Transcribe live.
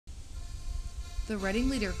The Reading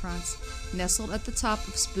Liederkranz, nestled at the top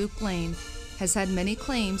of Spook Lane, has had many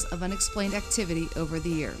claims of unexplained activity over the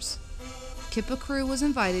years. Kippa crew was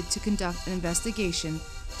invited to conduct an investigation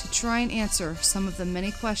to try and answer some of the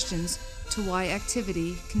many questions to why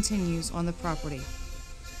activity continues on the property.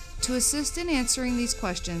 To assist in answering these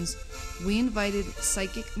questions, we invited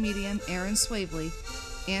psychic medium Erin Swavely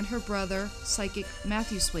and her brother, psychic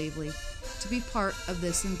Matthew Swavely, to be part of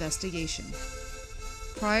this investigation.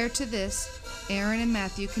 Prior to this, Erin and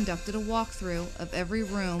Matthew conducted a walkthrough of every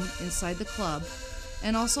room inside the club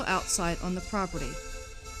and also outside on the property.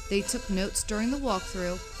 They took notes during the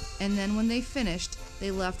walkthrough, and then when they finished,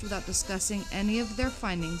 they left without discussing any of their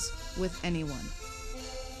findings with anyone.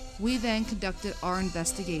 We then conducted our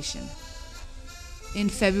investigation. In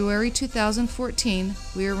February 2014,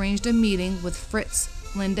 we arranged a meeting with Fritz,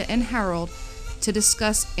 Linda, and Harold to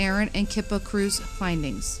discuss Erin and Kippa crew's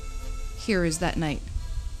findings. Here is that night.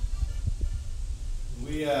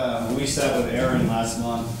 We sat with Erin last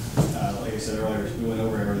month, like I said earlier, we went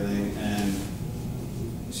over everything, and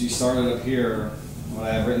she started up here. What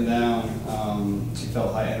I have written down, she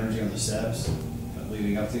felt high energy on the steps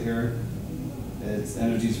leading up to here. Its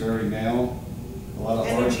energy is very male. A lot of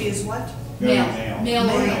energy is what? Male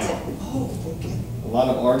oriented. Oh, okay. A lot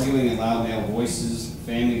of arguing and loud male voices,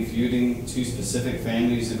 family feuding, two specific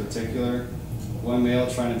families in particular. One male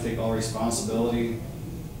trying to take all responsibility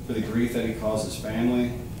for the grief that he caused his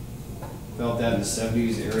family. Felt that in the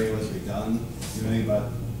 70s the area was redone. Do you know anything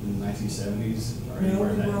about in the 1970s or anywhere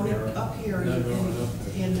in that era? Up here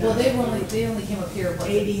Well, they only came up here, what?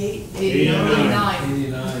 88, 89.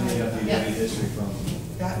 89. They got the Yeah. history from.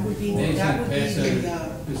 That would be They the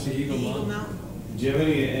it's the Eagle Eagle Mountain. Mountain. Do you have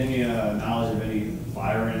any knowledge of any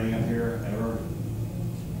fire or anything up here ever?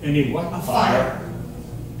 Any what? A fire.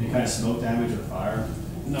 Any kind of smoke damage or fire?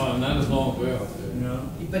 No, not as long ago. No.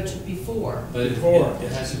 But before. But Before.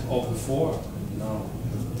 it hasn't, oh, before? No.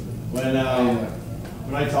 When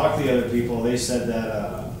I talked to the other people, they said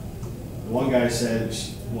that one guy said,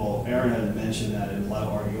 well, Erin had mentioned that in a lot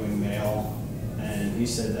of arguing male, and he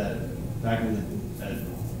said that back in the, I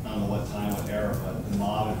don't know what time, what era, but the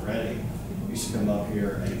mob at Reading used to come up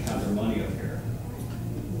here and count their money up here.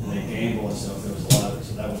 And they gamble and stuff. There was a lot of,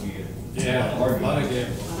 so that would be Yeah, a lot of a lot of arguing.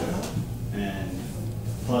 gamble. And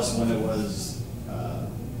plus when it was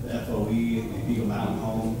the FOE, the Eagle Mountain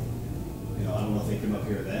home, you know, I don't know if they came up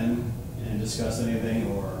here then and discussed anything,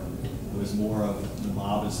 or it was more of the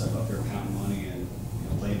mob and stuff up here counting money and, you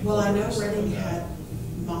know, playing. Well, I poker know and stuff like Reading that. had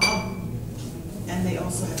mob, and they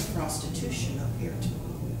also had prostitution up here too.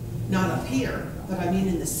 Not up here, but I mean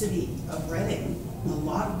in the city of Reading, a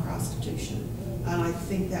lot of prostitution. And I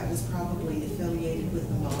think that was probably affiliated with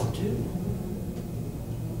the mob too.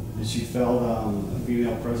 And she felt a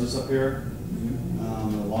female presence up here, a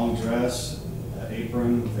long dress, an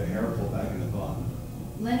apron with her hair pulled back in the bun.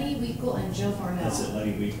 Lenny Weekle and Joe Farnell. That's it,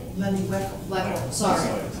 Lenny Weekle. Lenny Weckl. Weckl, That's sorry.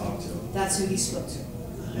 who I talked to. That's who he spoke to.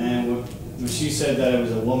 And when she said that it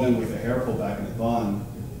was a woman with her hair pulled back in the bun,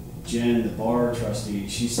 Jen, the bar trustee,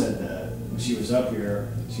 she said that when she was up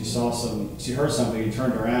here, she heard something and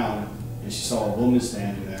turned around and she saw a woman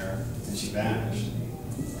standing there and she vanished.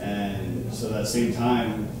 And so that same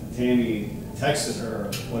time, Tammy texted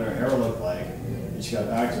her what her hair looked like, and she got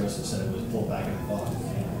back to us and said it was pulled back in the bun.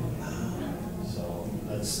 So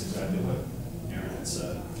that's exactly what Erin had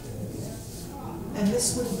said. And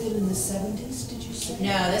this would have been in the 70s, did you say?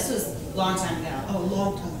 No, this was a long time ago. Oh, a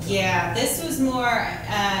long time ago. Yeah, this was more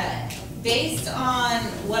based on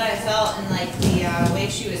what I felt and like the way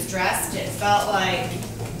she was dressed. It felt like,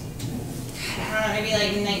 I don't know, maybe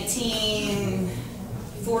like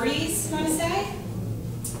 1940s, I want to say.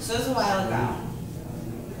 So it was a while ago.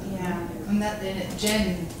 Yeah. And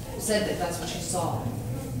Jen said that that's what she saw.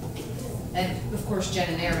 And of course, Jen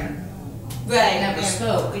and Erin Right. never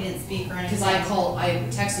spoke. We didn't speak or anything. Because I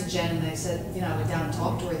texted Jen and I said, you know, I went down and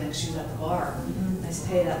talked to her, then she was at the bar. And I said,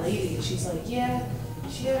 hey, that lady, and she's like, yeah,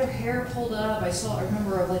 she had her hair pulled up. I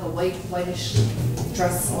remember like a whitish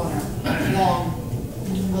dress on her, long.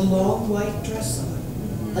 A long white dress on.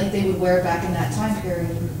 Like they would wear back in that time period,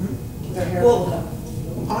 with their hair Well, pulled up.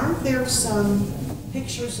 Aren't there some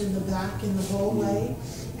pictures in the back in the hallway?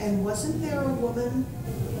 And wasn't there a woman,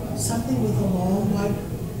 something with a long white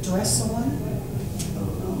dress on?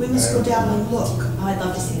 We must go down and look. Oh, I'd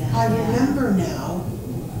love to see that. I Yeah. remember now.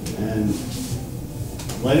 And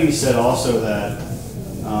Lenny said also that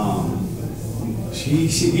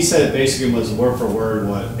he said it basically was word for word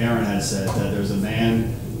what Erin had said, that there was a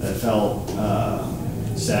man that felt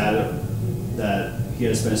sad that he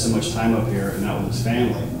had spent so much time up here and not with his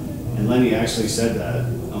family. And Lenny actually said that.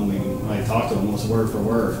 I mean, when I talked to him, it was word for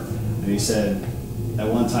word. And he said, at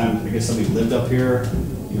one time, I guess somebody lived up here,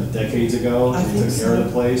 you know, decades ago, I and think took care of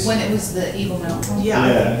the place. When it was the Eagle Mountain. Yeah, I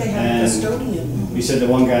Yeah, think they have a and- custodian. He said the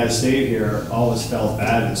one guy that stayed here always felt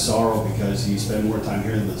bad and sorrow because he spent more time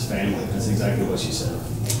here than his family. That's exactly what she said.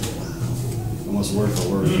 Almost word for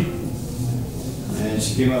word. And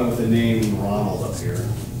she came up with the name Ronald up here.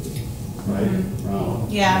 Right?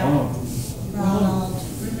 Ronald. Yeah, Oh, Ronald.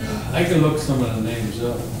 I can look some of the names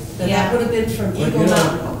up. And Yeah. that would have been from But Eagle you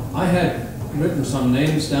Mountain. know, I had written some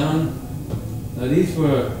names down. Now these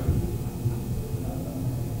were,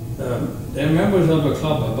 they're members of a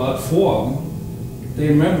club, about 4 of them. They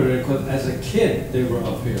remember it because as a kid, they were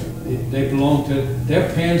up here. They belonged to, their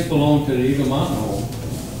parents belonged to the Eagle Mountain Home.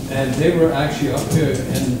 And they were actually up here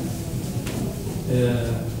in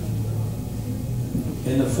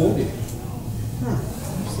the 40s.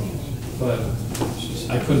 But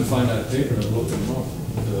I couldn't find that paper to look them up.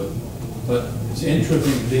 But it's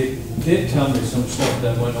interesting, they did tell me some stuff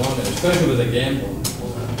that went on, especially with the gambling.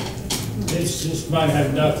 This might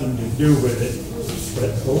have nothing to do with it,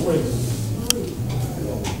 but over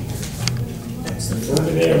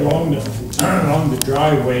there along the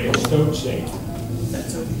driveway to Stokesay,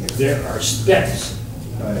 That's over here. there are steps.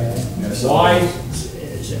 Right. Yeah, so- Wide,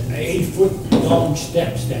 8-foot long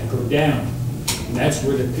steps that go down. And that's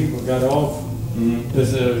where the people got off Mhm.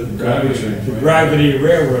 There's a gravity train. the Gravity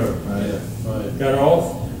Railroad. Right. Right. Got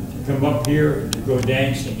off to come up here to go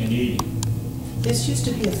dancing and eating. This used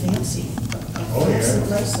to be a fancy Oh, yeah.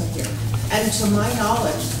 place up here. And to my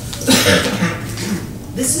knowledge,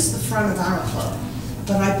 this is the front of our club,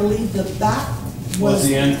 but I believe the back Was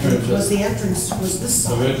the entrance. was the entrance, was this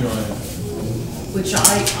side, Originally. which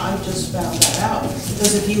I just found that out.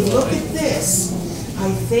 Because if you look at this, I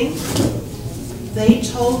think they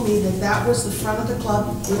told me that that was the front of the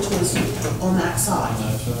club, which was on that side,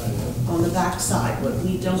 That's right. on the back side, what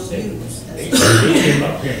we don't use. They came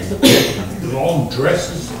up here, long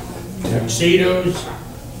dresses, tuxedos,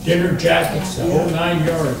 dinner jackets, the whole 9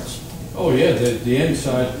 yards. Oh, yeah, the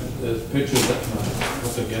inside, the pictures that,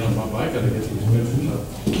 once again, on my bike, I gotta get these pictures up.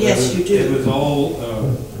 Yes, you do. It was all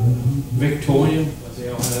Victorian, they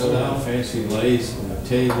all had that fancy lace on the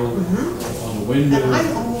table, on the And I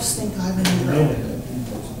window. almost think I remember.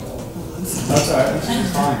 Oh, I'm sorry. That's all right,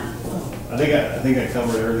 that's fine. I think I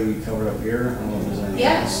covered everything you covered up here. I don't know if there's anything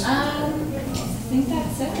else. I think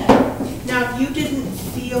that's it. Now, you didn't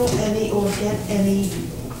feel any or get any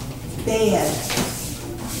bad.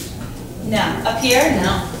 No, up here,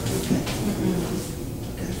 no.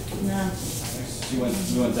 No. She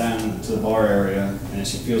went down to the bar area and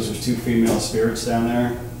she feels there's 2 female spirits down there.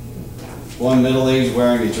 One middle-aged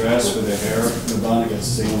wearing a dress with her hair in a bun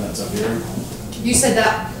against the one that's up here. You said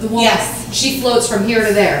that the one, Yes. she floats from here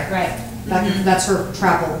to there. Right. That's her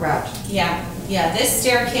travel route. Yeah, this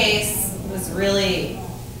staircase was really,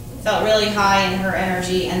 felt really high in her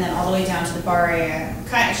energy, and then all the way down to the bar area.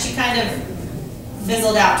 She kind of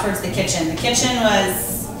fizzled out towards the kitchen. The kitchen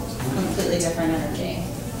was completely different energy.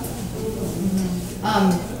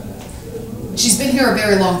 She's been here a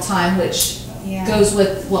very long time, which Yeah. goes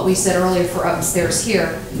with what we said earlier for upstairs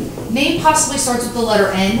here. Name possibly starts with the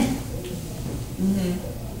letter N.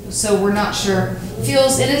 So we're not sure.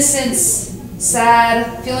 Feels innocence,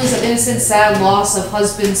 sad, feelings of innocence, sad, loss of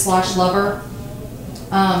husband/lover.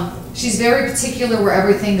 She's very particular where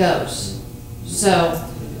everything goes. So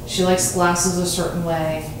she likes glasses a certain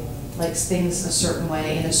way, likes things a certain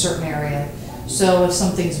way in a certain area. So if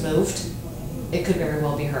something's moved, it could very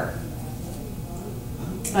well be her.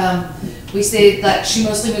 We stated that she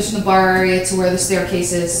mostly moves from the bar area to where the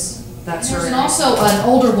staircase is. That's her. And also an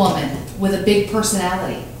older woman with a big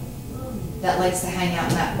personality that likes to hang out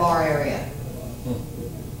in that bar area.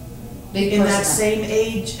 Big In that personality. same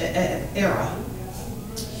age era.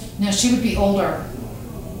 No, she would be older.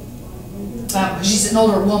 She's an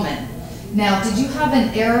older woman. Now, did you have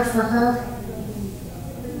an era for her?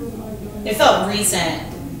 It felt recent.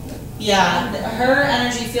 Yeah, her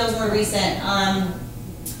energy feels more recent.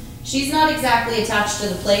 She's not exactly attached to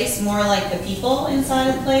the place, more like the people inside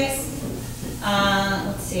of the place.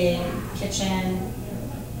 Let's see, kitchen.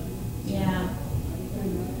 Yeah.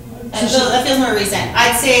 That feels more recent.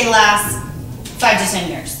 I'd say last 5 to 10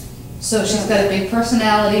 years. So she's got a big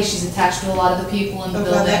personality, she's attached to a lot of the people in the Oh,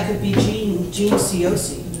 well, that building. could be Jean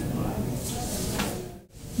Ciosi.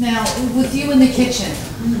 Now, with you in the kitchen,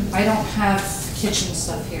 I don't have kitchen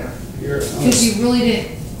stuff here. Because you really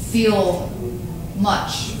didn't feel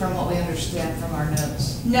much from what we understand from our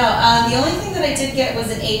notes. No, the only thing that I did get was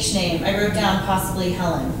an H name. I wrote down possibly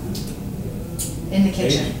Helen. In the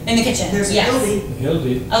kitchen. In the kitchen, There's a yes. Hildy.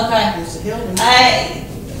 Hildy. Okay. There's a Hildy.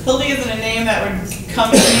 Hildy isn't a name that would come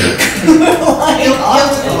to me like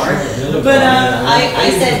often. But I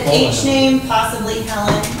said H name, possibly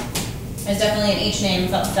Helen. There's definitely an H name,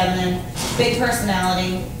 felt feminine. Big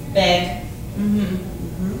personality, big.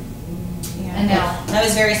 Yeah. And now, I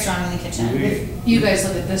was very strong in the kitchen. you guys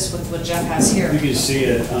look at this with what Jeff has here. You can see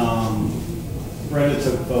it. Brenda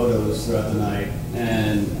took photos throughout the night,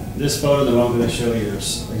 and this photo that I'm going to show you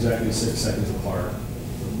is exactly 6 seconds apart.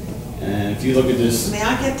 And if you look at this, May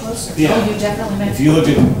I get closer? yeah, Oh, you definitely meant. if you look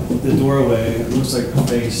at the doorway, it looks like a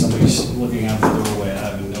face. Somebody's looking out the doorway. I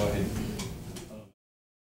have no idea.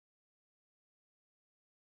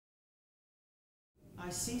 I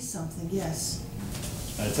see something, yes.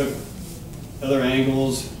 I took other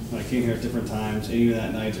angles. I came here at different times, and even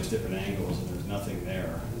that night there's different angles, and there's nothing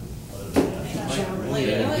there. Other than that. Well, you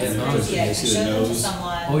know what's Yeah, crazy? I see the showed them to nose?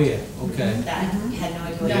 someone Oh, yeah, okay. that had no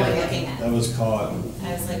idea what No they were idea. looking at. That was caught.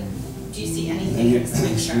 I was like, do you see And anything? here, Just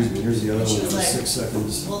make sure. excuse me, here's the other And she one. was It was like, 6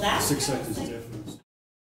 seconds. well, that's 6 kind of seconds like- difference.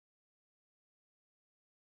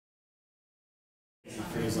 It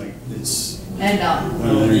feels like it's And one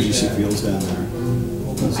of the energy she feels down there.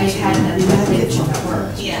 I had that in my kitchen at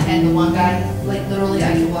work. Yeah. And the one guy, like literally,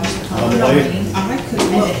 I could watch the Oh, color really? green I could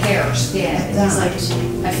and the look. hair stand. And he's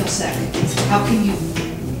like, I feel sick. How can you?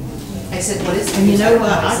 I said, what is this? And you know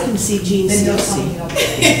what, I I said, can see Gene then don't tell me Searcy. you don't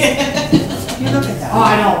believe. You look at that. Oh,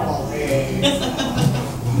 I don't believe.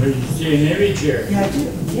 There's you see an image here. Yeah, I do,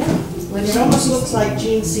 yeah. It almost looks like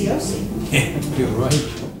Gene Searcy. You're right.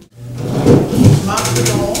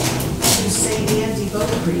 Montreal to St. Anne de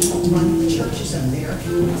Beaupré, one of the churches up there,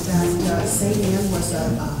 that St. Anne was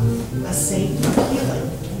a saint of healing.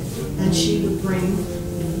 And she would bring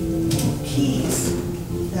keys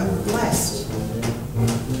that were blessed.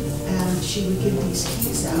 And she would give these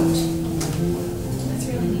keys out. That's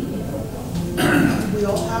really neat. We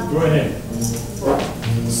all have Go ahead.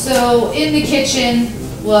 So in the kitchen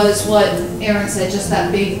was what Aaron said, just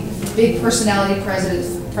that big personality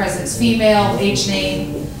presence, female, H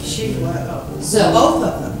name. She was, So- both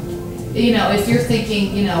of them. You know, if you're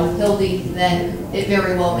thinking, you know, Hildy, then it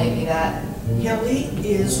very well may be that. Hildy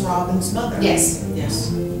is Robin's mother. Yes. Yes.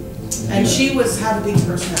 And she had a big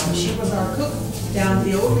personality. She was our cook down at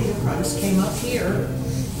the old Liederkranz, came up here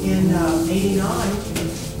in '89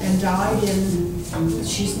 and died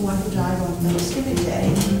she's the one who died on Thanksgiving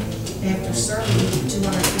Day after serving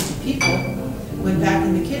 250 people. Went back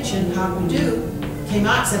in the kitchen, how'd we do? Came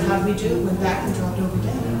out, said, how'd we do? Went back and dropped over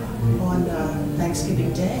dead on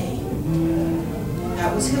Thanksgiving Day.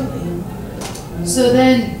 That was Hildy. So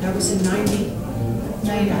then, That was in 90.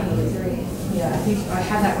 93. Yeah, I think I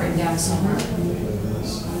have that written down somewhere.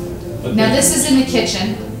 But Now this is in the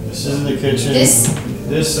kitchen. This is in the kitchen. This-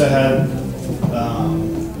 This I had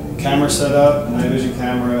camera set up, night vision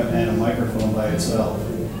camera, and a microphone by itself.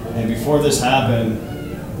 And before this happened,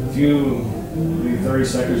 maybe 30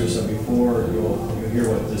 seconds or so before you'll hear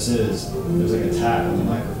what this is, there's like a tap on the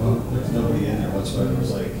microphone. There's nobody in there whatsoever. It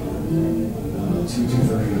was like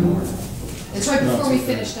 2:30 in the morning. It's right No, before we it's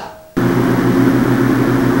okay. finished up.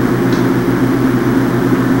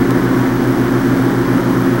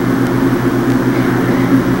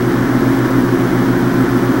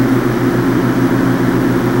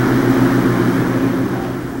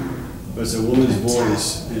 But it's a woman's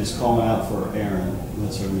voice, and it's calling out for Erin.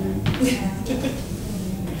 That's her name.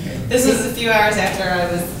 This was a few hours after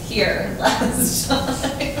I was here last time.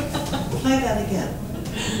 Play that again.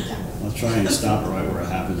 I'll try and stop it right where it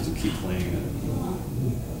happens and keep playing it.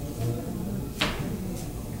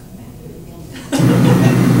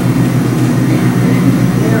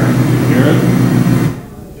 Hear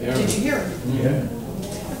it? Did you hear it? Yeah.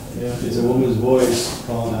 Yeah. It's a woman's voice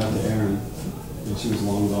calling out to Erin, and she was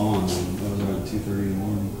long gone. And that was around 2:30 in the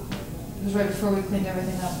morning. It was right before we cleaned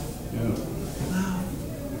everything up. Yeah. Wow.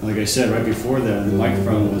 Like I said, right before that, the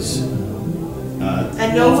microphone was.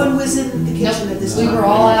 And no one was in the kitchen Nope. at this We time. were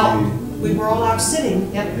all out. We were all out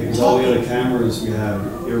sitting. Yep. Because all the other cameras, we had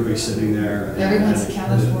everybody sitting there. and- Everyone's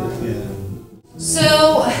accounted for. Yeah.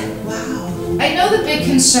 So Wow. I know the big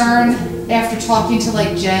concern after talking to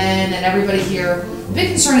like Jen and everybody here, the big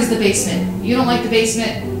concern is the basement. You don't like the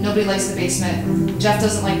basement, nobody likes the basement. Jeff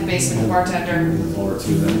doesn't like the basement, the bartender. The bar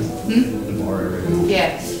too, then. The bar area.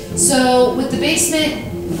 Yeah. So with the basement,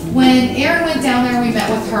 when Erin went down there and we met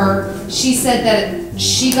with her, she said that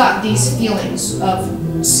she got these feelings of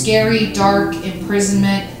scary, dark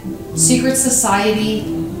imprisonment, secret society,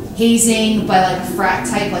 hazing by like a frat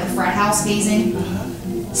type, like a frat house hazing,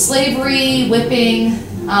 slavery, whipping,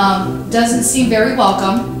 doesn't seem very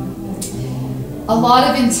welcome. A lot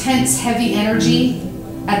of intense, heavy energy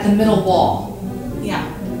at the middle wall. Yeah.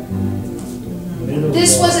 middle of the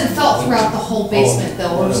This wall. wasn't felt throughout the whole basement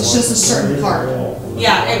though, or was it just a certain part?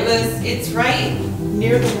 Yeah, it's right,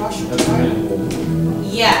 Near the washer and dryer?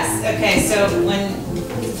 yes, okay, so when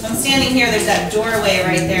I'm standing here, there's that doorway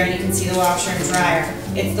right there, and you can see the washer and dryer.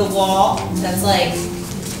 It's the wall that's like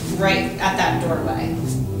right at that doorway. I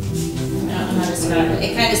don't know how to describe it.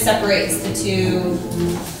 It kind of separates the two,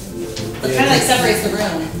 it kind of like separates the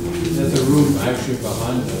room. There's a room actually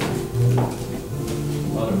behind it. A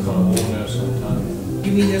lot of kind of hole there sometimes.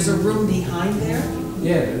 You mean there's a room behind there?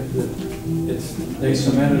 Yeah, it's, they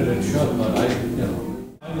cemented it shut, but I, you know.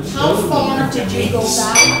 How far did you go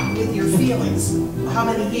back with your feelings? How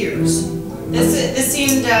many years? This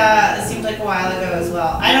seemed like a while ago as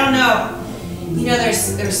well. I don't know. You know,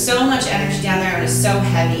 there's so much energy down there, and it's so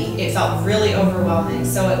heavy. It felt really overwhelming.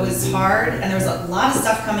 So it was hard, and there was a lot of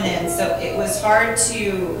stuff coming in. So it was hard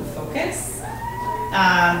to focus.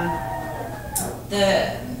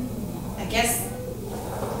 I guess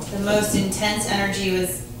the most intense energy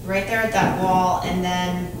was right there at that wall, and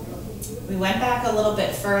then we went back a little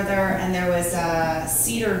bit further, and there was a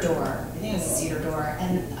cedar door. I think it was a cedar door,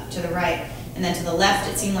 and to the right, and then to the left,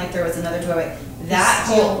 it seemed like there was another doorway. That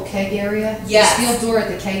The steel whole keg area? Yes. The steel door at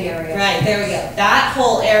the keg area. right there we go. That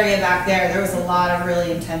whole area back there was a lot of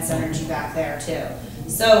really intense energy back there too.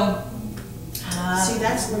 So, See,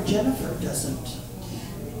 that's where Jennifer doesn't.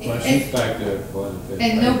 Well, she's back there quite a bit.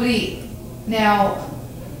 And nobody, now,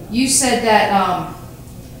 you said that,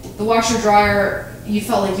 the washer dryer, you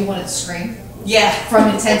felt like you wanted to scream yeah. from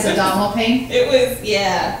intense abdominal pain? It was,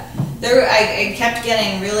 yeah. I kept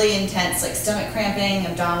getting really intense, like stomach cramping,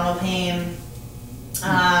 abdominal pain.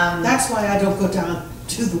 That's why I don't go down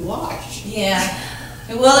to the wash. Yeah.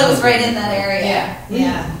 Well, it was right in that area. Yeah.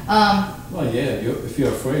 Yeah. Well, yeah, if you're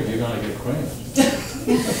afraid, you're gonna get cramps.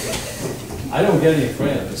 I don't get any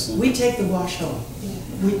cramps. We take the wash home.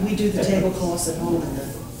 We do the tablecloths at home and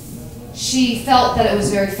then. She felt that it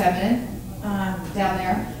was very feminine Um, down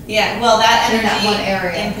there. yeah. Well, that In energy that one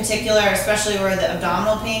area. in particular, especially where the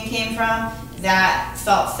abdominal pain came from, that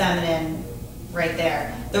felt feminine right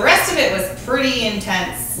there. The rest of it was pretty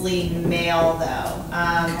intensely male, though,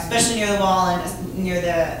 especially near the wall and near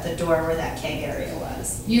the door where that keg area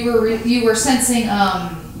was. You were sensing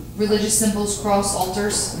religious symbols, cross,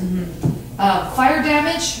 altars. Fire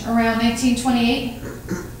damage around 1928.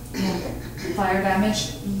 Fire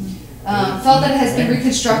damage. Felt that it has been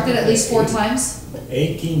reconstructed at least 4 times.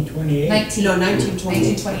 1828?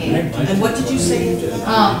 1928. And what did you say?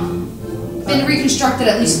 Been reconstructed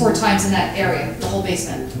at least 4 times in that area, the whole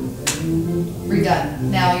basement. Redone.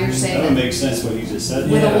 Now you're That saying would that make sense what you just said.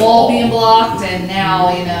 with a wall being blocked, and now,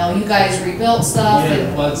 you know, you guys rebuilt stuff. Yeah,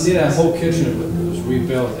 And well, see, that whole kitchen was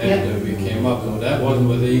rebuilt Yep. after we came up, so that wasn't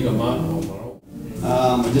with the Eagle Mountain Home.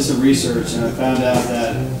 I did some research and I found out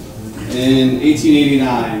that in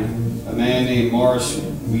 1889, a man named Morris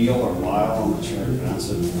Wheel or Weil, I'm not sure how to pronounce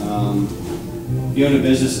it, he owned a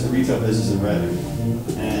retail business in Reading.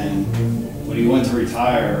 And when he went to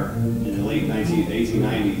retire in the late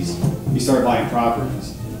 1890s, he started buying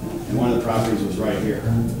properties. And one of the properties was right here.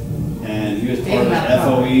 And he was part of the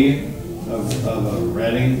FOE of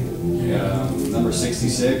Reading, number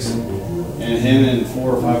 66. And him and 4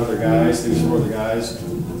 or 5 other guys, 3 or 4 other guys,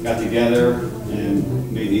 got together and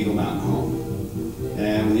made the Eagle Mountain Home.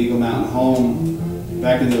 And with the Eagle Mountain Home,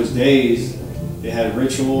 back in those days, they had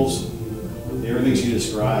rituals, everything she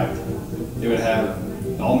described. They would have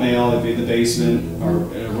all male, they'd be in the basement or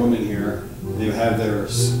in a room in here. They would have their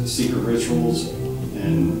secret rituals,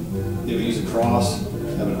 and they would use a cross,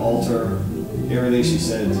 have an altar. Everything she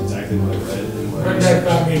said is exactly what I read. And what I Run that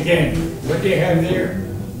by me again. What do you have there?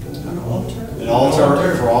 An altar? An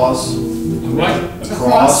altar, a cross, What? a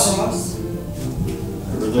cross, Cross.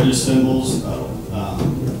 religious symbols,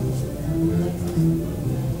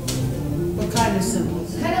 What kind of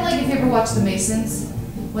symbols? kind of like if you ever watch the Masons,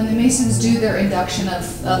 when the Masons do their induction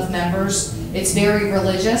of members, it's very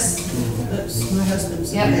religious. That's my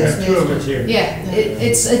husband's. Yeah. We got 2 of us here. Yeah,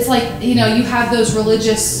 it's like, you know, you have those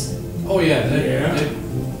religious Oh, yeah, Yeah.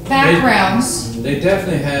 backgrounds, they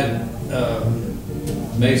definitely had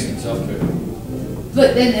Masons up there.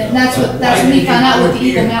 but then and that's when he found out with the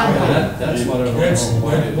Eagle Mountain Home. That's what I don't That's, know.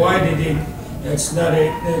 why did he, that's not a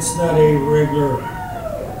regular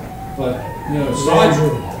But, you know, lodge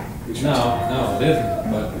room. no, it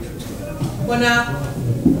isn't, but Well, now,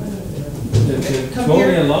 the Come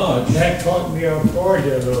Tertullian Lodge, That caught me off guard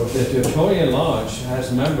there a little the bit. Tertullian Lodge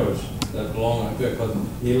has members that belong up there, because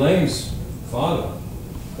Elaine's father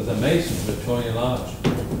was a Mason with Tertullian Lodge,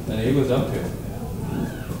 and he was up here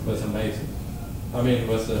with a Mason. I mean,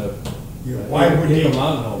 with the Why would they, Eagle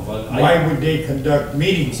Mountain know, but why would they conduct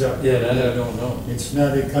meetings up yeah, there? that I don't know. It's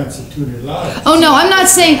not a constituted lodge. Oh, no, I'm not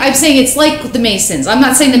saying, I'm saying it's like the Masons. I'm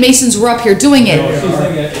not saying the Masons were up here doing No, it. she's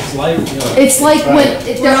thinking it's like, you know. It's like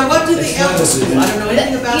when, Well, what do the It's not Elks a- do? I don't know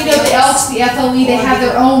anything about you know, the Elks, the FOE, they have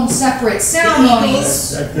their own separate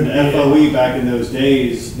ceremonies. That could The be, FOE back in those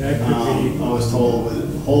days, That could be- I was told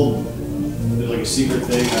would hold like a secret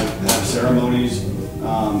thing, have ceremonies.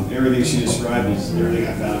 Everything she described is everything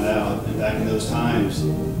I found out. And back in those times,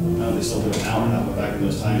 they still do it now or not, but back in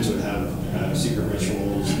those times would have secret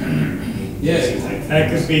rituals. Yeah. that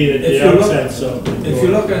could be that If the you Elks look- had something. If you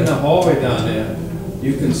look in the hallway down there,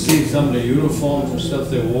 you can see some of the uniforms and stuff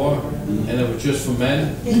they wore, and it was just for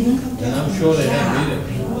men, and I'm sure they had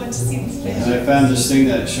meetings. And I found this thing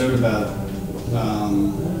that showed about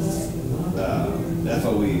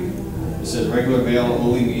FOE. It says regular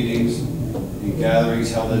male-only meetings and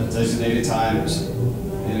gatherings held at designated times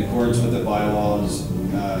in accordance with the bylaws,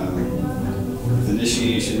 with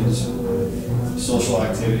initiations, social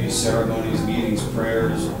activities, ceremonies, meetings,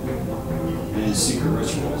 prayers, and secret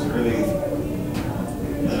rituals. Everything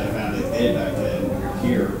that I found they did back then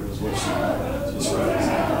here is what she described as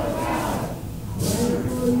happening.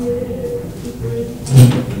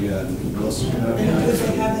 Yeah, what else do you have? And did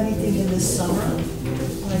they have anything in the summer?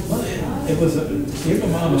 Like what? It was, Eagle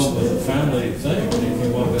Mountain was a family thing when they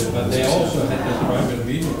came up with it, but they also had their private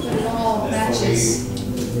meetings. It all matches.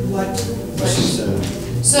 What? What she said.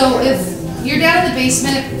 So if you're down in the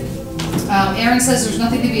basement, Aaron says there's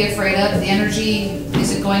nothing to be afraid of. The energy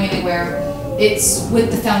isn't going anywhere. It's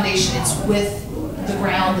with the foundation. It's with the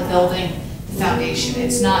ground, the building, the foundation.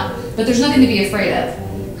 It's not, but there's nothing to be afraid of.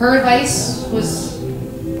 Her advice was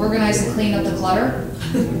organize and clean up the clutter,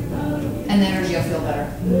 and the energy will feel better.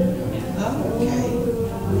 Oh, okay.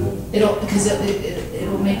 Because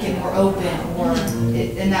it'll make it more open,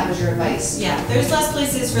 and that was your advice. Yeah, there's less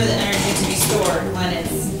places for the energy to be stored when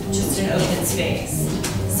it's just an open space.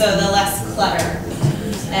 So the less clutter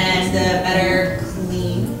and the better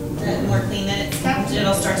the more clean that it's kept,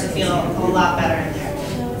 it'll start to feel a lot better in there.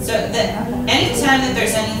 So anytime that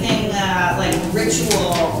there's anything like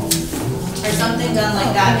ritual or something done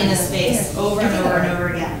like that in a space over and over and over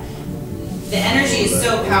again, the energy is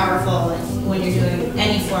so powerful when you're doing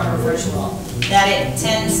any form of ritual that it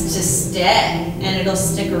tends to stay and it'll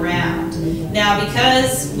stick around. Now,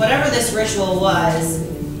 because whatever this ritual was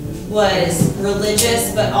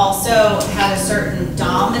religious but also had a certain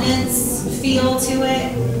dominance feel to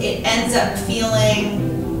it, it ends up feeling,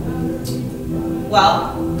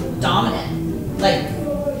 well, dominant. Like,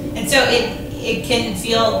 and so it can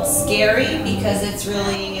feel scary because it's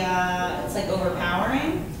really, it's like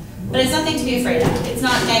overpowering. But it's nothing to be afraid of. It's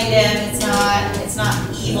not negative. It's not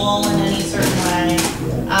evil in any certain way.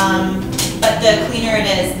 But the cleaner it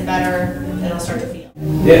is, the better it'll start to feel.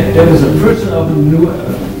 There was a person up in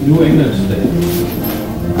New England state.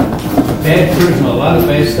 Bad person, a lot of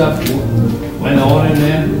bad stuff went on in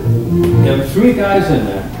there. There were 3 guys in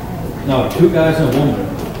there. No, 2 guys and a woman.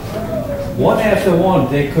 One after one,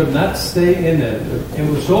 they could not stay in there. It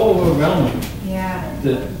was so overwhelming. Yeah.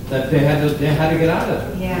 That they had to get out of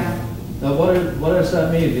it. Yeah. Now, what does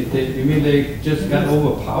that mean? You mean they just got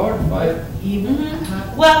overpowered by it?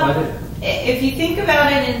 Mm-hmm. Well, if you think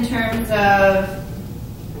about it in terms of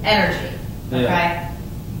energy, okay,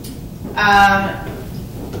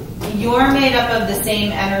 you're made up of the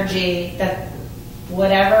same energy that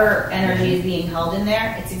whatever energy is being held in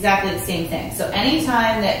there, it's exactly the same thing. So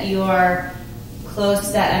anytime that you are close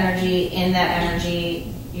to that energy, in that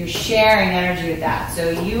energy, you're sharing energy with that. So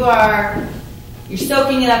you're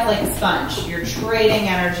soaking it up like a sponge. You're trading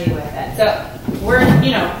energy with it. So we're,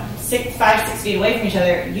 5, 6 feet away from each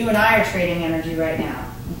other. You and I are trading energy right now.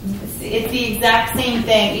 It's the exact same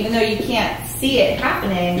thing, even though you can't see it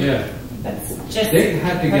happening. Yeah. That's just. They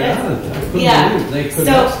had to get out of that. Yeah. They could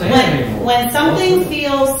not stand anymore. When something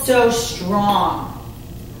feels so strong,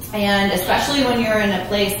 and especially when you're in a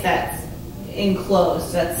place that's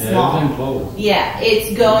enclosed, that's small. It was enclosed. Yeah,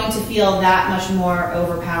 it's going to feel that much more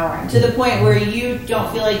overpowering, to the point where you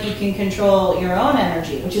don't feel like you can control your own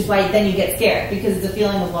energy, which is why then you get scared, because it's a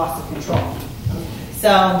feeling of loss of control. So,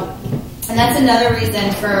 and that's another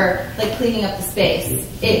reason for like cleaning up the space.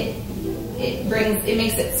 It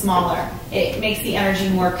makes it smaller. It makes the energy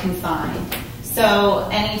more confined. So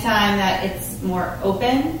anytime that it's more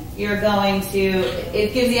open,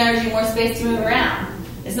 it gives the energy more space to move around.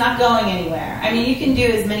 It's not going anywhere. I mean, you can do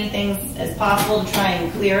as many things as possible to try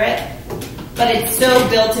and clear it, but it's so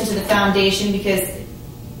built into the foundation because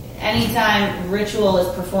anytime ritual is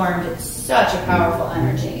performed, it's such a powerful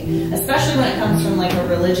energy, especially when it comes from like a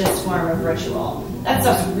religious form of ritual. That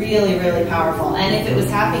stuff's really, really powerful. And if it was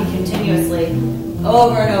happening continuously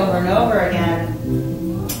over and over and over again,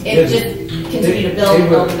 it just continued to build and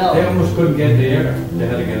build and build. They almost couldn't get the air. They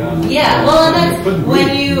had to get out. Yeah, well, and that's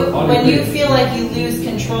when you feel like you lose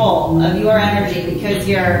control of your energy because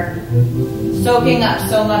you're soaking up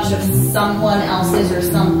so much of someone else's or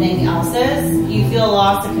something else's, you feel a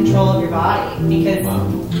loss of control of your body because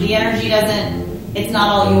the energy it's not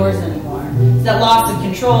all yours anymore. So that loss of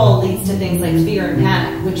control leads to things like fear and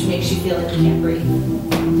panic, which makes you feel like you can't breathe.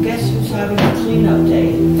 Guess who's having a cleanup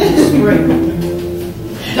day this spring?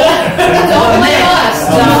 Don't blame us.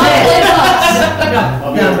 Don't blame us.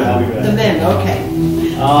 I'll be back. The men, okay.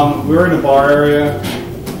 We were in the bar area.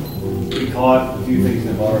 We caught a few things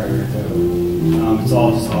in the bar area too. It's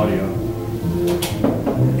all just audio.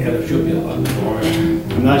 Yeah, there should be a lot more.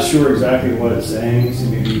 I'm not sure exactly what it's saying, so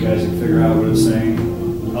maybe you guys can figure out what it's saying.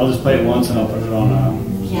 I'll just play it once and I'll put it on.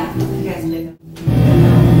 Yeah, you guys do.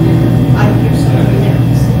 I hear something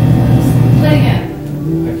else. Play again.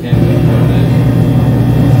 I can't think what it is.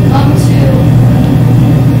 Come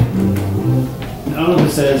I don't know if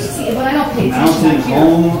it says to. See, but I don't pay attention mountain back here.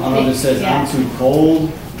 home. I don't know if it says Yeah. I'm too cold,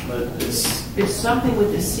 but it's. It's something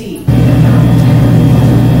with the sea.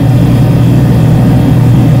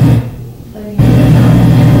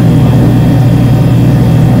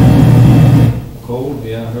 Cold,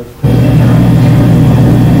 yeah, I heard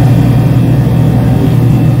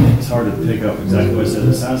It's hard to pick up exactly what it says.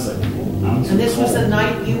 It sounds like I'm too And this was cold. the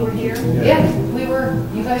night you were here? Yeah,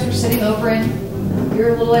 you guys were sitting over in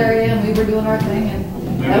your little area and we were doing our thing and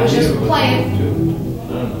that was just playing. I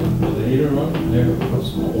don't know. Was the heater on? There it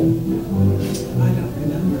was cold. I don't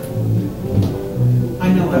remember. I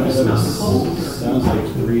know it was not cold. Sounds like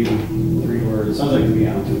three words. Sounds like to me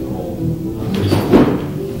I'm too cold.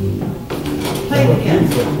 Play it again.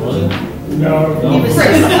 No, He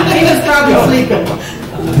was probably sleeping.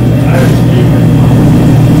 I was sleeping.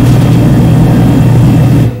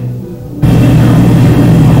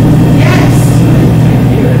 Yes.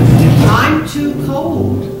 I'm too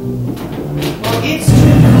cold. Well, it's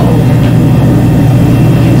too cold.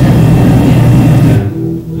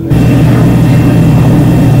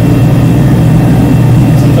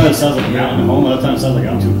 Sometimes it sounds like mountain home. Other times it sounds like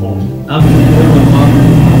I'm too cold. I'm too cold, Mom.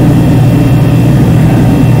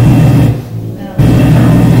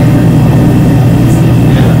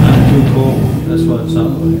 Yeah, I'm too cold. That's what it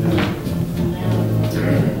sounds like.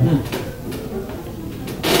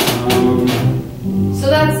 So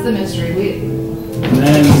that's the mystery. And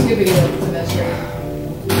then Scooby-Doo, the mystery.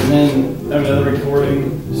 And then I have another recording.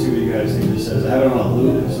 See what you guys think. It says I have it on a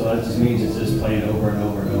loop, so that just means it's just playing over and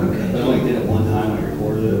over and over. Okay. I only did it one time when I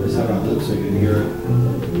recorded it. I just have it on loop so you can hear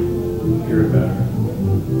it better.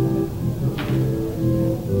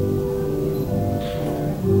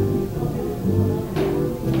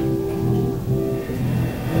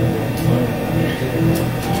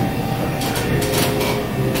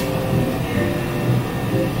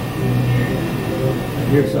 I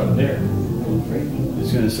hear something there.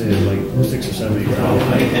 It's gonna say it's like 6 or 7 years old.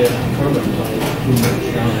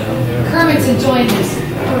 Kermit's enjoying this.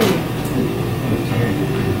 Hurry.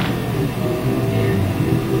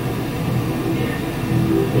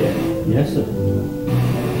 Yeah. Yes, sir.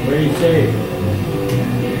 What do you say?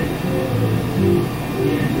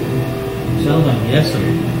 Sounds like yes, sir.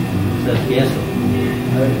 Says yes, sir.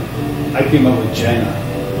 I came up with Jenna.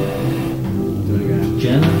 Do it again.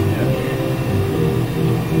 Jenna?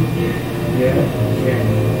 Yeah.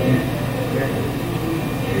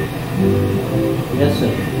 Yes,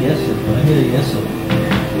 sir. Yes, sir. I hear yes, sir.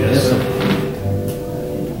 Yes, sir.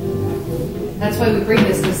 That's why we bring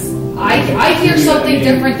this. I hear something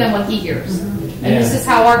different than what he hears. And this is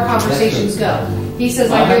how our conversations go. He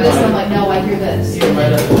says, I hear this, and I'm like, no, I hear this. It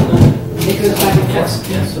goes back and forth.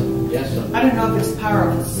 Yes, sir. Yes, sir. I don't know if it's power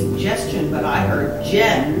of suggestion, but I heard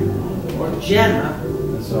Jen or Jenna.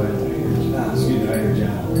 That's why I hear Jenna. Excuse me, I hear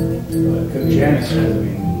Jenna. But it could be Jenna says, I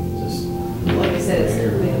mean, just. Like I said,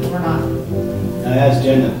 we're not. And I asked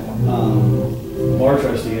Jenna, bar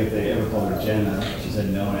trustee, if they ever called her Jenna. She said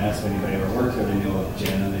no, and I asked if anybody ever worked here, they knew of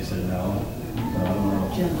Jenna, and they said no. So I don't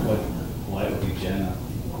know Jenna. why it would be Jenna.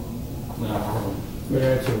 No. But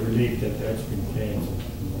that's a relief that that's been canceled.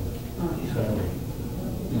 Oh, yeah. Sorry.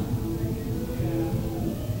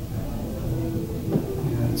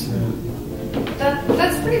 Yeah, that's it.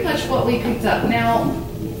 That's pretty much what we picked up. Now,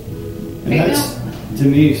 And that's, to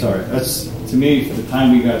me, sorry, that's, to me, for the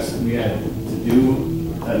time we had to do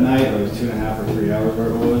that night, it was 2.5 or 3 hours,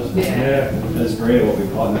 whatever it was. Yeah. That's great what we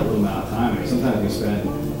caught in that little amount of time. I mean, sometimes we spend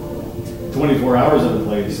 24 hours of the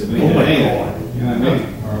place. It may Oh my anything, God. you know what I mean?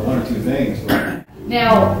 Or one or two things. But.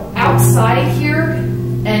 Now, outside here,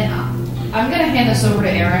 and I'm going to hand this over to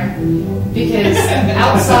Erin, because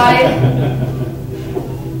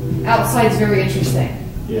outside's very interesting.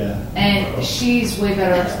 Yeah. And she's way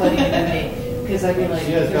better explaining it than me, because I'd be like,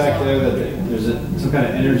 She has back there that there's some kind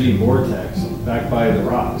of energy vortex back by the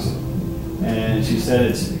rocks. And she said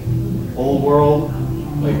it's old world,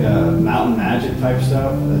 like mountain magic type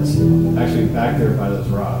stuff that's actually back there by those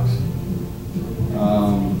rocks.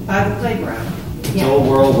 By the playground. It's old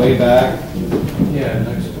world way back. Yeah,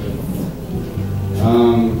 next to it.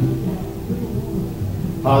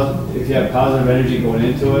 If you have positive energy going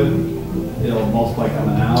into it, it'll multiply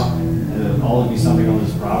coming out, and it'll all be something on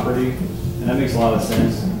this property. And that makes a lot of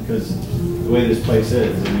sense, because the way this place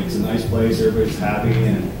is, I mean, it's a nice place, everybody's happy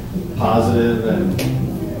and positive, and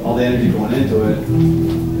all the energy going into it, it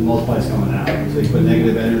multiplies coming out. So you put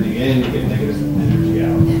negative energy in, you get negative energy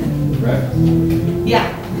out. Correct? Yeah.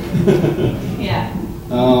 Yeah.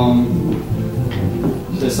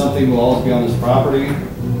 Says something will always be on this property.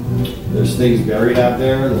 There's things buried out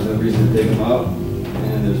there. There's no reason to dig them up.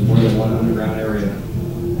 And there's more than one underground area.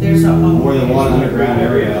 There's More than one underground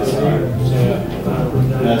area outside.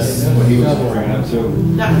 That's what he was bringing up too.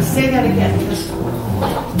 Now, say that again.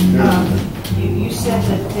 You said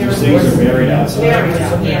that There's things are buried outside. buried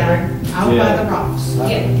out there, out by Yeah. the rocks.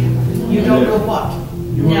 Yeah. You don't know what.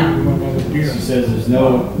 You want another deer? She says there's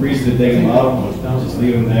no reason to dig them up. Just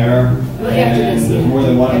leave them there. And there's more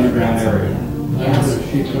than one underground area. I remember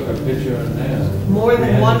she took a picture in there. More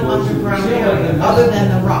than one underground area, other than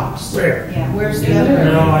the rocks. Where? Yeah. Where's the other?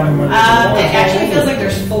 No, I don't want to. It actually feels like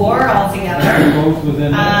there's 4 altogether. Both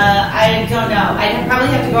within there. I don't know. I'd probably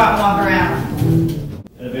have to go out and walk around.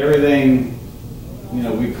 Of everything,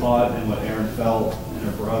 we caught and what Erin felt and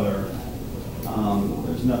her brother,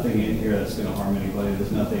 there's nothing in here that's going to harm anybody.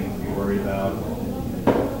 There's nothing to be worried about.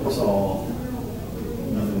 It's all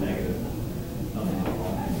nothing negative. Nothing at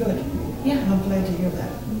all. Good. Yeah. I'm glad to hear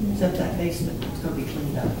that. Except that basement, it's gonna be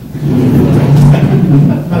cleaned up.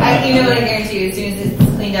 You know what I guarantee you, as soon as it's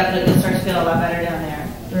cleaned up, you'll start to feel a lot better down there.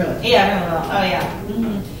 Really? Yeah, everyone will. Oh yeah.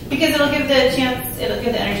 Because it'll give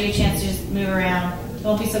the energy a chance to just move around. It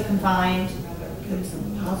won't be so confined. Put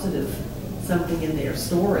some positive something in their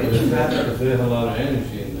storage If rather. there's a lot of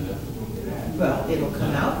energy in there. Well, it'll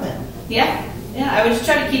come out then. Yeah. Yeah. I would just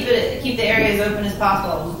try to keep the area as open as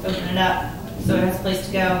possible. Just open it up so it has a place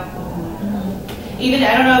to go. Even,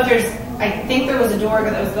 I don't know if I think there was a door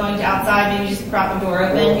that was going to outside, maybe just prop a door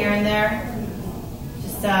open here and there.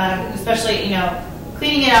 Just, especially,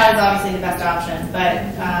 cleaning it out is obviously the best option, but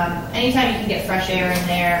anytime you can get fresh air in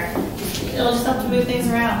there, it'll just help to move things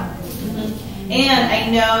around. And I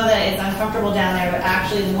know that it's uncomfortable down there, but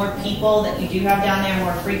actually the more people that you do have down there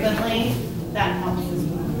more frequently, that helps as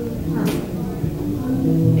well.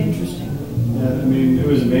 Interesting. Yeah, I mean, it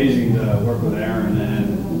was amazing to work with Erin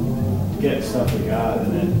and get stuff we got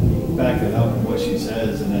and then back it up with what she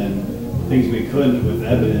says, and then things we couldn't with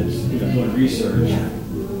evidence, doing research.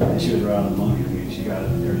 And she was right on the money. I mean, she got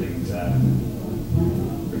everything exact.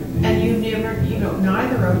 And you never,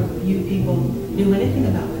 neither of you people knew anything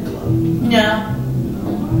about the club. No.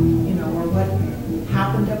 Or what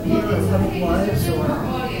happened up here, or what it was, or.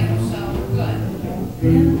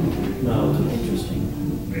 No. Interesting.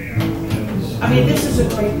 I mean, this is a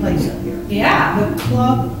great place up here. Yeah. The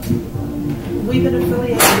club, we've been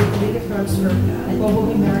affiliated with Liederkranz for, we'll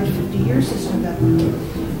be married 50 years this November.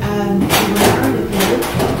 And we were married at the old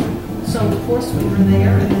club. So, of course, we were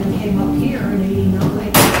there and then came up here in '89.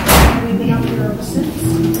 And we've been up here ever since.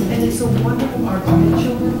 And it's a wonderful, our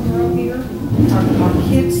grandchildren were up here. Our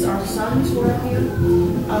kids, our sons were up here.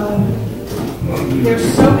 There's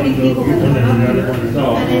so many people that come up here.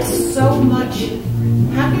 And it's so much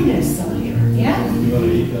happiness up here. Yeah.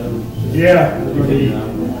 Yeah.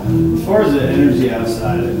 As far as the energy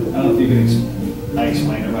outside, I don't know if you can I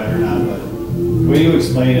explained it right or not, but the way you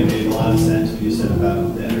explained it made a lot of sense when you said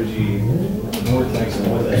about the energy vortex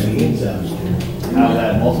and what that means and how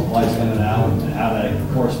that multiplies in and out and how that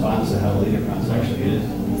corresponds to how Liederkranz actually is.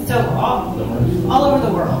 So all over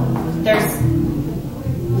the world, there's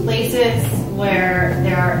places where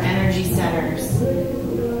there are energy centers,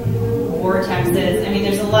 vortexes. I mean,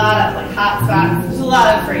 there's a lot of hot spots. There's a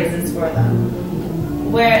lot of phrases for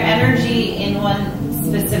them where energy in one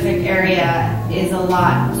specific area is a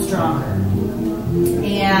lot stronger.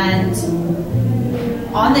 And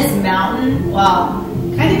on this mountain, well,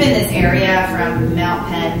 kind of in this area from Mount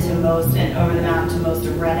Penn to most and over the mountain to most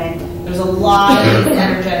of Reading, there's a lot of these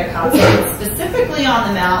energetic hotspots, specifically on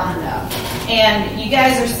the mountain though. And you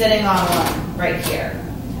guys are sitting on one right here.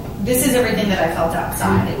 this is everything that I felt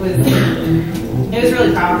outside. It was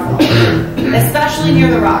really powerful, especially near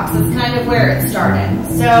the rocks. That's kind of where it started.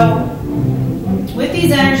 So with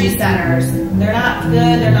these energy centers, they're not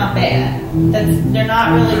good, they're not bad. They're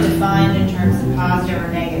not really defined in terms of positive or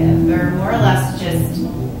negative. They're more or less just,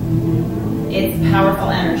 it's powerful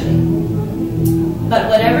energy. But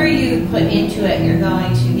whatever you put into it, you're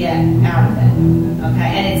going to get out of it, okay?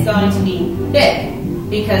 And it's going to be big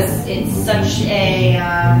because it's such a,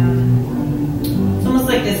 it's almost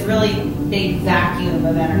like this really big vacuum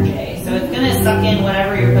of energy. So it's going to suck in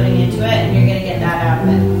whatever you're putting into it, and you're going to get that out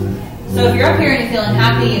of it. So if you're up here and you're feeling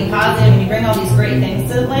happy and positive and you bring all these great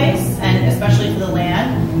things to the place, and especially to the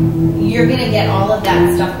land, you're going to get all of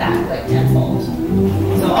that stuff back like tenfold.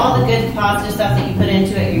 So all the good positive stuff that you put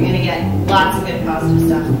into it, you're going to get lots of good positive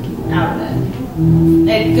stuff out of it.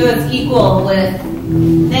 It goes equal with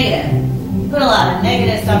negative. You put a lot of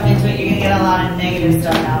negative stuff into it, you're going to get a lot of negative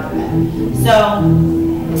stuff out of it. So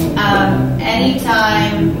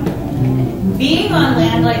anytime being on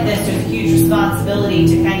land like this, there's a huge responsibility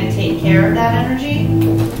to kind of take care of that energy,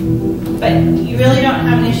 but you really don't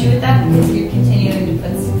have an issue with that because you're continuing to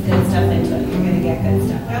put some good stuff into it. You're going to get good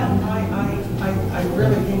stuff. Well, I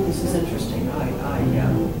really think this is interesting. I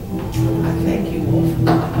thank you all for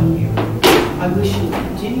coming up here. I wish you would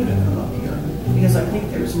continue to come up here because I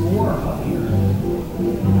think there's more up here. You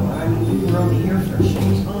know, I mean, we were only here for a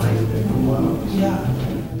short time. Yeah.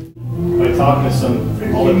 By talking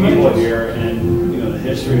to all the people here and, you know, the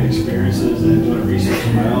history and experiences and doing research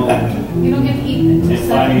on my own You don't get to eat it. and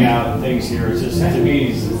finding out things here, it's just, to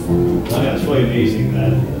me, it's really amazing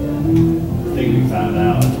that thing we found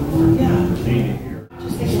out Yeah. pertaining here. I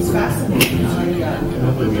just think it's fascinating.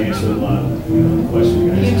 Hopefully we answered a lot of questions you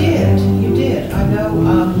guys had. You did. I know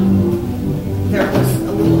there was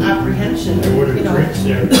a little apprehension, There were you know, drinks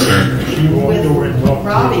there. She walked over and talked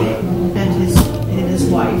Robbie to and his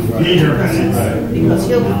wife. Peter because, and because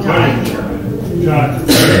he'll be dying here. John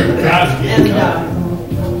Kowski.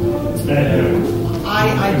 And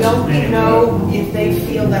I don't know if they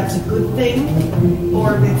feel that's a good thing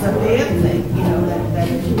or if it's a bad thing. You know that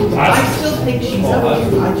I still think she's up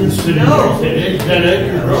here. I just know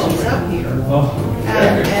she's up here,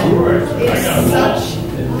 and it's such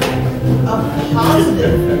a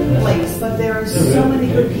positive place. But there are so many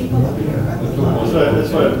good people up here.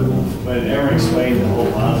 That's what when Aaron explained the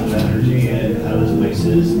whole positive energy and how this place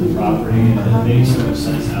is, and the property, and it made so much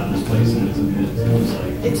sense how this place is. It was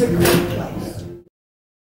like It's a great place.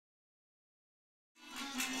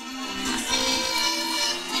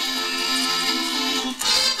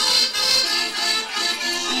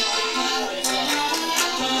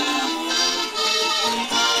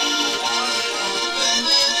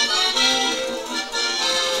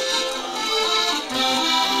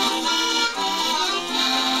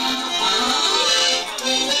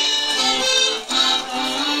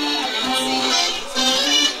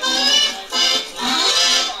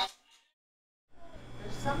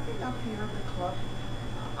 Something up here at the club,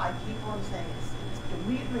 I keep on saying it's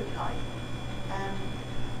completely tight, and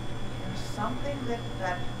there's something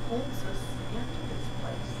that pulls us into this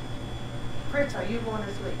place. Fritz, are you going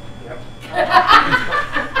to sleep? Yep.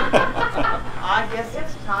 I guess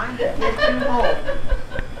it's time to get you home.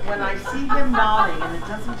 When I see him nodding, and it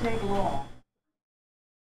doesn't take long.